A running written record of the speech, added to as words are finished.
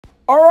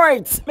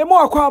Alright, me mo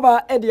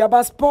akwaba edi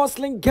aba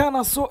Sportslink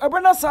Ghana so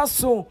ebrana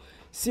saso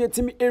si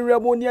etimi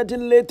ewramu near the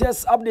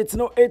latest update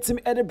no etimi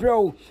edi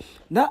bro.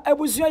 Na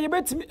ebusuya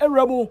yebetimi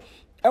ewramu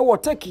ewo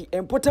Turkey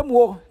empotem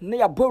ho na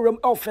ya bowram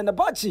of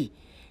Fenerbahce.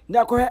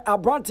 Na akohe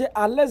Abrante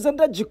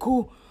Alexander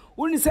Jiku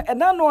woni se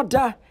enano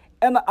oda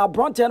ena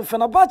Abrante and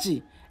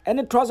Fenerbahce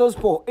ene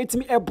Trabzonspor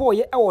etimi ebo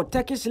ye ewo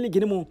Turkish league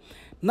ni mu.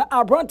 Na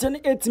Abrante ne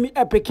etimi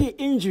epeki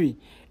injury.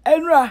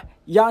 Enra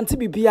yanti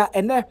bibia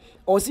ene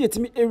osi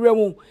etimi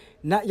ewramu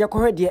na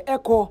yakohe de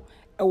eko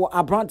ewo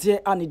Abrante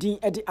anidin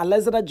edi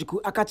Alexander Jiku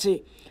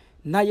akache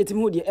na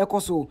yetimi hu de eko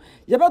so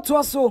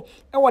yebeto so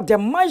ewo the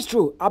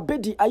maestro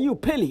Abedi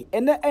Pele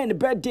ene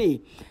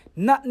birthday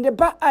na ne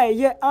ba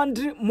aye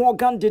Andre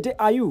Morgan Dede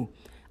Ayew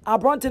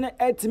Abrante ne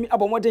etimi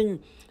abomoden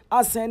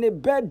asen ne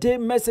birthday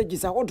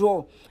messages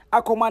ahodo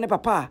akoma ne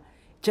papa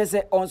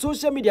chese on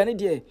social media ne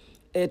de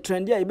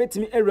trendy a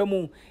yebetimi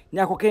ewramu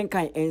ne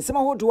akokenkan ensema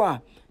hodo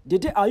a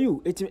Dede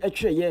Ayew etimi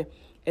etweye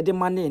ede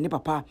mane ne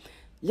papa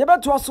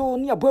yebeto so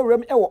ni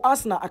aboram ewo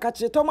Arsenal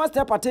akache Thomas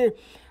Tepate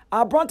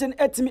Abrante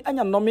etimi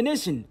anya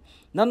nomination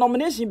na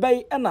nomination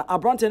bay na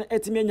Abrante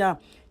etimi anya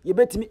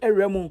yebetimi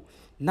ewramu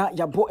na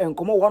yabo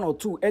enkomo 1 or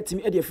 2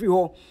 etimi ede free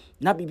ho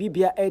na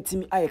bibibia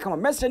etimi aye kama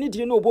message ni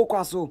die no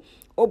obokwa so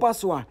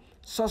obaso a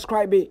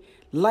subscribe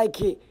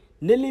like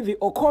ne leave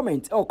or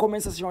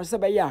comment section se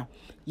be ya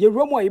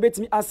yewramu a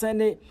yebetimi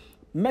asene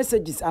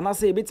messages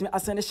anase yebetimi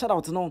asene shout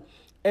out no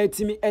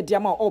etimi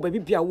ediama o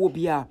bibia wo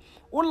bia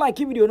won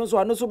like video no so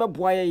ano so be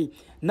boa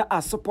na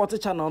a support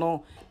channel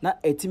no na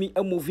etimi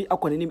a movie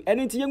akwanenim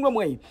eno nti yenwam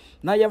ai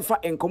na yemfa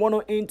enkomo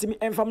no entimi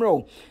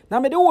enfamro na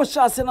me de wo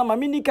sha se na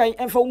mamini kan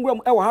emfa nwam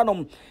e wo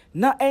hanom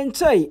na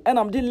enchei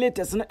enam de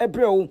latest no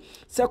ebreo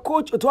se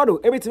coach Otuado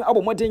ebetimi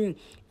abomodin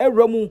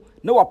ewramu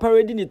na wa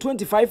parade ni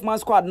 25 man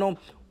squad no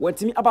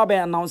watimi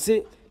ababa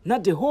announce na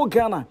the whole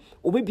Ghana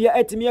obibia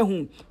etimi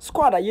ehun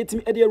squad a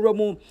yetimi ede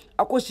ewramu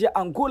akohia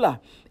Angola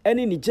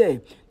eni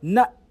Niger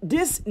na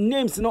these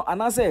names no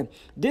anase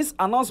this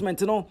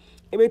announcement no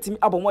ebetimi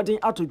abomodin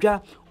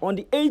atodwa on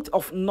the 8th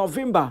of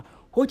November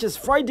which is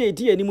Friday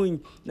di animu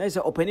na is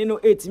opening no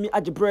etimi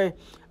agibre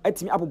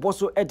etimi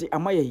aboboso ede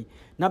amaye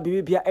na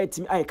bibia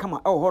etimi aye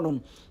kama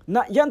honom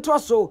na yento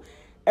so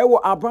ewo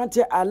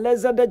Abrante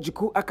Alexander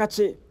Jiku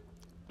akache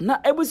na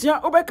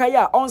ebusia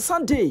obekaya on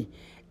Sunday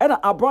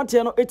ena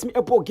Abrante no etimi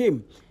epo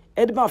game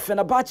edma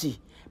Fenerbahce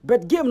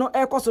but game no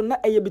ekoso na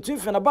eye between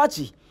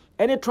Fenerbahce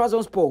any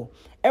Trabzonspor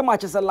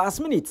match is last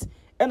minute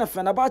ena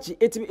Fenerbahce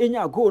etimi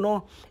enya goal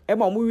no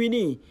ema mu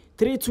wini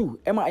 3-2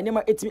 ema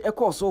enema etimi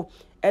ekoso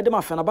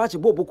edma Fenerbahce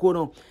boboko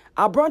no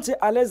Abrante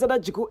Alexander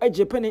Jiku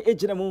ejepene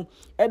ejinemu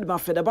edma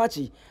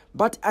Fenerbahce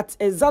but at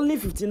exactly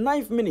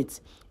 59th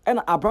minute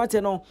ena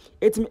Abrante no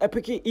etimi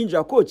epiki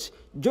injury coach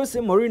Jose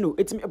Mourinho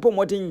etimi epo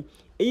modern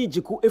eyi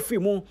Jiku efri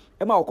mu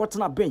ema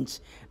okotena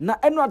bench na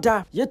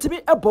enoda yetimi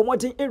ebo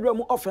modern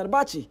ewramu of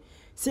Fenerbahce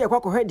si yakwa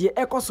hwede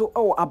ekoso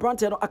o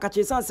Abrante no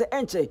akache sanse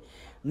enche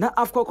na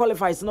Afcon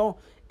Qualifiers no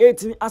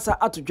etimi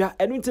asa atodwa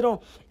enu nti no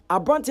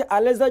Abrante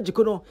Alexander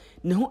Jiku no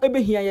ne ho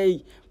ebehia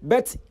yayi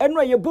but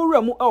enu ye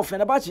bowramu o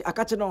Fenerbahce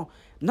akache no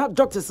na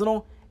doctors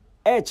no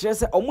kire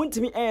se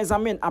omuntimi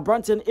examine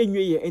Abrante no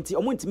enweye enti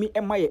omuntimi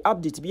emaye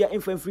update bia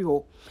free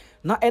ho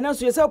na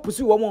enenso yesa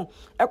pusi wo mo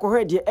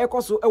ekohwede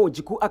ekoso ewo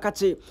Jiku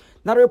akache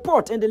na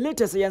report in the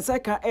latest yensa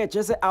kan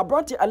kire se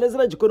Abrante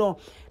Alexander Jiku no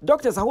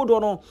doctors ahodo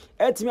no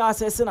etimi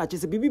assess na kire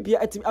se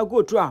bibibia etimi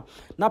ago through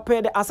na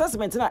per the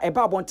assessment na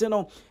eba abonte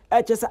no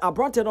kire se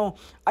Abrante no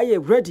aye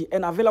ready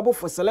and available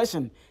for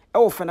selection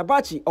ewo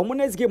Fenerbahce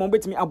omunes game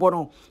betimi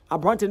abono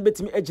Abrante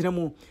betimi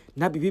aginamu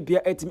na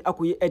bibibia etimi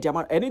akoye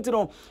ediama eniti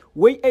no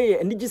we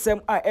enigisem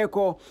a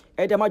eko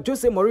ediama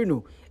Jose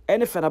Mourinho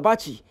ene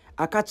Fenerbahce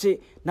akache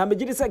na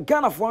megidi se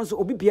Ghana for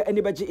obibia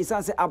eni beje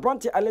isanse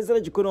Abrante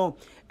Alexander Jiku no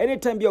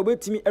anytime bia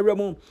obetimi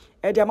ewramu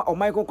ediama o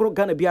Michael Kro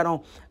Ghana bia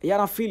no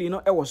yana feeling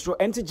no ewo stro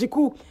enti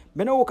Jiku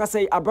meno wo ka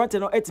say Abrante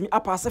no etimi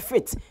pass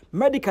fit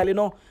medically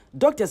no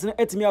doctors no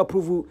etimi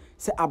approve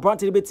say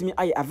Abrante betimi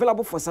aye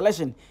available for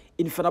selection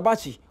in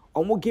Fenerbahce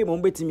omo game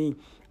on betimi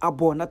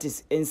abo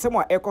natis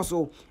ensemo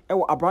ekoso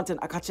ewo Abrante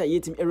akacha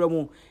yetim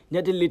ewramu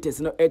ne the latest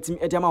no etimi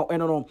ediama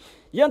eno no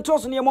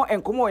yentoso ne mo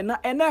enkomo na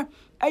ene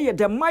eye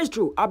the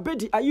maestro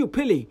Abedi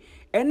Pele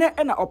ene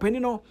na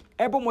openi no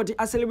ebo modi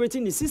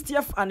celebrating the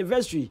 60th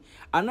anniversary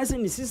and the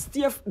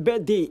 60th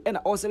birthday and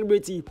all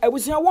celebrity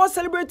ebusia won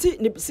celebrate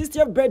the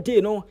 60th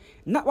birthday no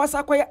na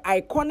wasakwa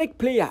iconic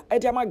player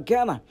ediama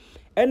Ghana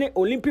ene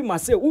Olympic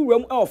Marseille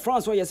uwram of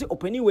France o yesi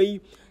openi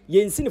we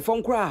yensi ne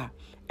fon kra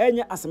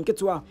enya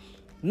asemketwa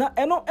na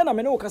eno ena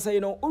mene wokasa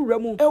no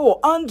uwramu ewo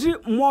Andre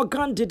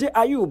Morgan Dede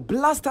Ayew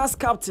Blasters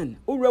captain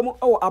uwramu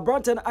ewo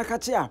Abrante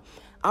akache a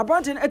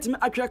Abrante etimi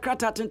atwa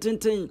krata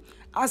tententen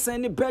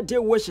asan ni birthday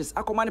wishes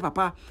akoma ne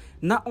papa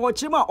na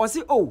ochima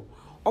osi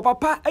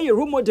Papa a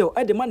role model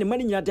at the money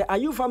the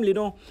Ayew family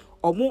no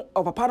omo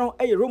papa no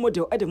a role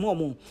model at the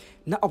mom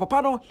na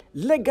papa no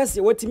legacy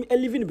what him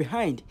leaving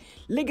behind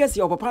legacy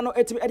papa no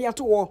etim e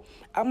ato wo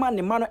ama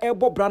ne ma no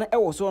ebo bra no e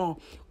wo so no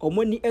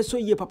omo ni eso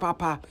ye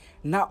papa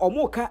na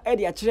omo ka e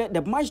de akire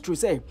the maestro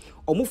say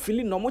omo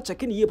feeling no omo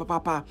check ni ye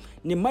papa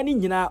ne ma ni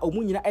nyina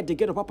omo nyina e de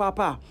get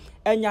papa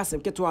enya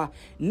asem ketwa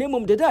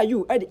nemom Dede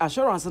Ayew e de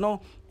assurance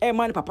no e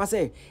man papa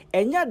say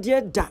enya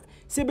de da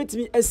se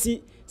betimi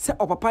asi se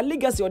papa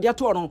legacy odi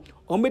ato no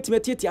ometimi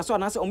tietia so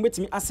anase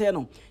ometimi ase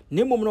no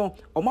nemom no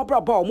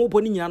omabra ba omo bo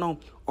ni nyina no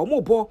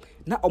omo bo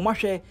na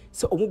omahwe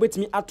se omo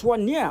betimi ato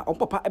ne a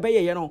papa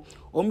ebeye ye no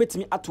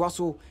ometimi ato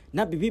so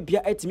na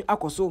bibibia etimi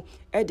akoso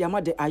e de ama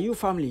the Ayew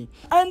family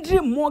Andre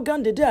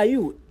Morgan Dede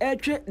Ayew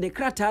etwe the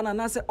krata na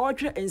anase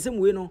otwe ensem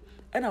we no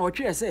e na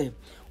otwe say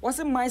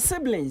was my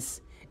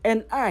siblings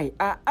and I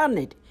are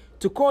honored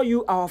to call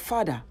you our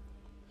father.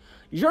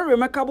 Your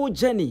remarkable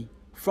journey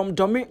from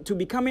dummy to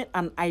becoming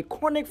an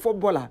iconic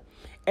footballer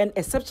and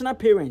exceptional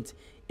parent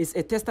is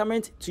a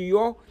testament to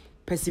your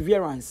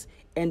perseverance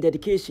and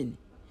dedication.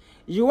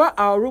 You are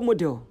our role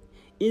model,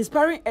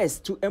 inspiring us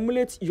to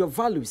emulate your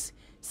values,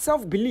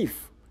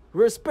 self-belief,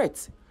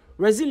 respect,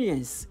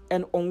 resilience,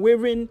 and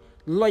unwavering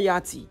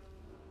loyalty.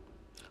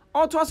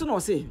 All to us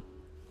say,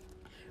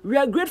 we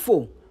are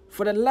grateful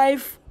for the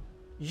life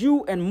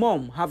you and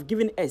mom have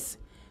given us,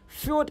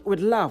 filled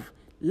with love,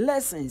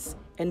 lessons,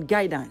 and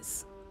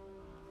guidance.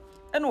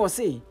 And we'll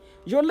say,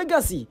 your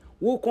legacy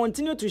will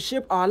continue to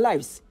shape our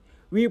lives.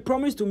 We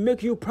promise to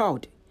make you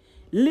proud,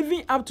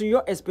 living up to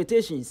your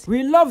expectations.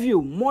 We love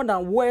you more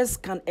than words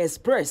can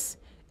express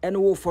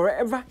and will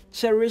forever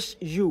cherish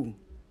you.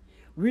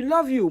 We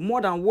love you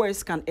more than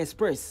words can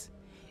express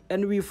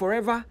and we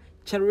forever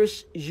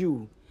cherish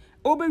you.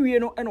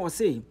 Obewieno and we'll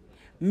say,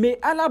 may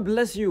Allah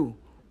bless you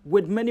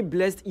with many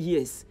blessed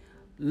years.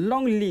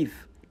 Long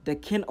live the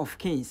King of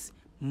Kings,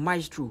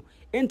 Maestro.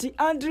 Enti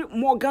Andre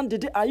Morgan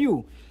Dede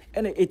Ayew.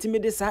 And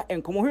etimide sa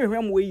enkomo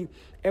hwehwem we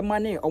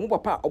emane omo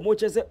papa omo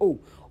chese o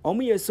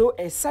omo ye so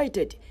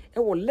excited e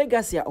wo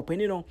legacy a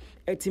opani no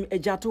etim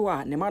ejato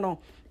a ne ma no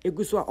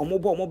eguso a omo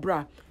bo omo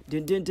bra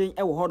den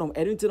e wo hodom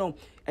erinti no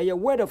e ye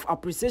word of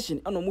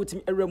appreciation and omo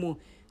tim ewremu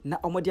na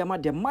omo de ama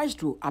the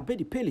Maestro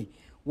Abedi Pele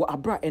wo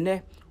abra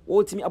ene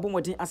wo timi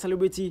abomodin a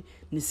celebrate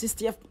ni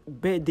 60th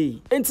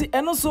birthday enti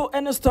eno so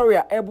eno story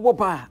a ebobo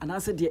ba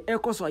anase de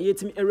ekoso a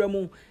yetimi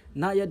ewremu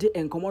na ye de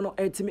enkomo no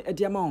etimi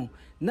edi ama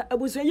na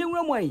abusu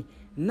yenwremu ai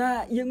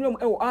na yenwremu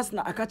e wo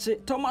Arsenal akache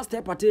Thomas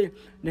Tepate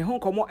ne ho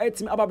komo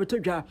etimi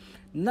ababetodwa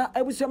na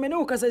abusu me ne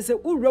wo kasa se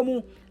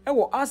uremu e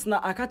wo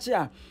Arsenal akache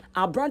a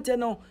abrante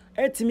no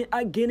etimi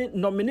again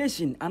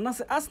nomination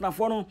anase Arsenal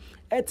for no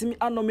etimi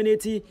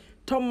nominate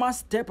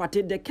Thomas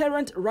Tepate the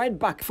current right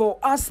back for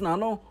Arsenal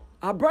no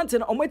abrante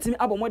no ometimi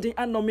abomodin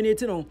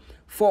nominate no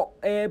for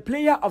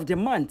player of the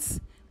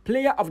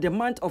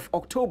month of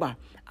October.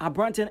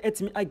 Abrante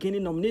etimi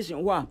again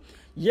nomination wa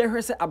ye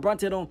hwese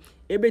abrante no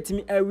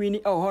ebetimi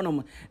awini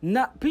honom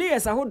na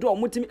players ahodo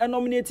omutimi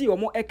nominate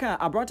omo eka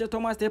abrante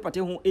Thomas Tepate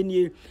ho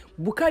enie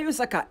Bukayo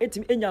Saka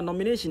etimi enya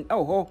nomination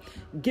ho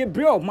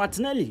Gabriel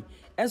Martinelli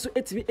enso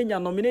etimi enya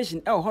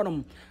nomination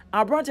honom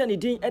abrante ne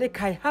din ede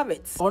Kai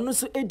Havertz ono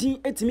so edin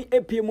etimi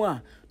epiemu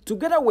a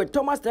together with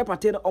Thomas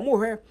Tepate no omo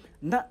hwe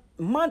na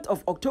month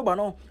of October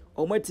no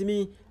omo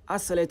etimi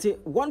select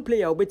one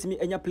player obetimi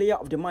enya player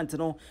of the month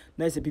no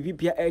na se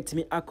bibia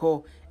etimi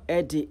akọ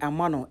edi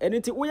amano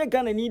eniti wo ye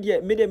Ghana ni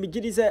de media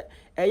megidi se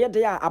eye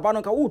de a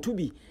abano ka wo tu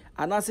bi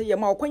anase ye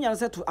ma okwanya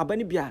se to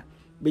abani bia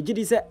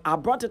begidi se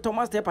abrante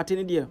Thomas Tepate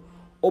ni de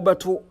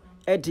obeto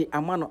edi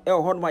amano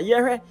ho no ye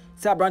hwe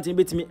se abrante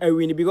betimi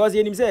awini because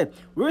ye nim se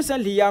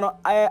recently ya no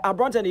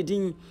abrante ni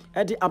din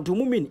edi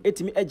Abdulmumin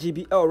etimi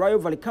agibi Rayo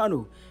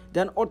Vallecano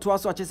then oto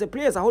aso achese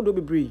players ahodo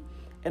bebre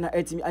ena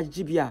etimi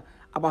agibia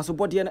abaso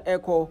body na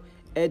eko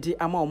edi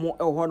ama omo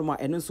ho no ma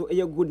eno so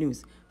eye good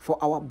news for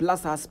our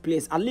Blasters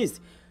players at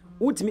least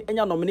ultimate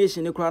enya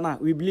nomination ne kra na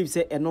we believe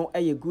say eno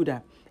eye good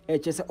a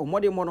chese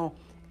omode mo no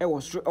e wo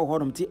stre ho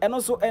no ti eno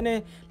so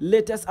ene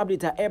latest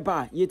update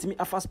eba yetimi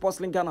afa sports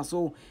link Ghana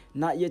so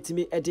na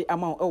yetimi edi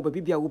ama o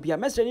bibia wo bia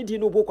message ni di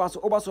no bo kwa so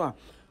obaso a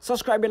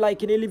subscribe,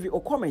 like, and leave a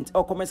comment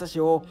or comment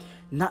section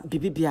na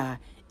bibia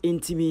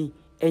intimi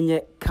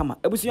enye kama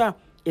ebusua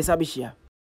esabishia.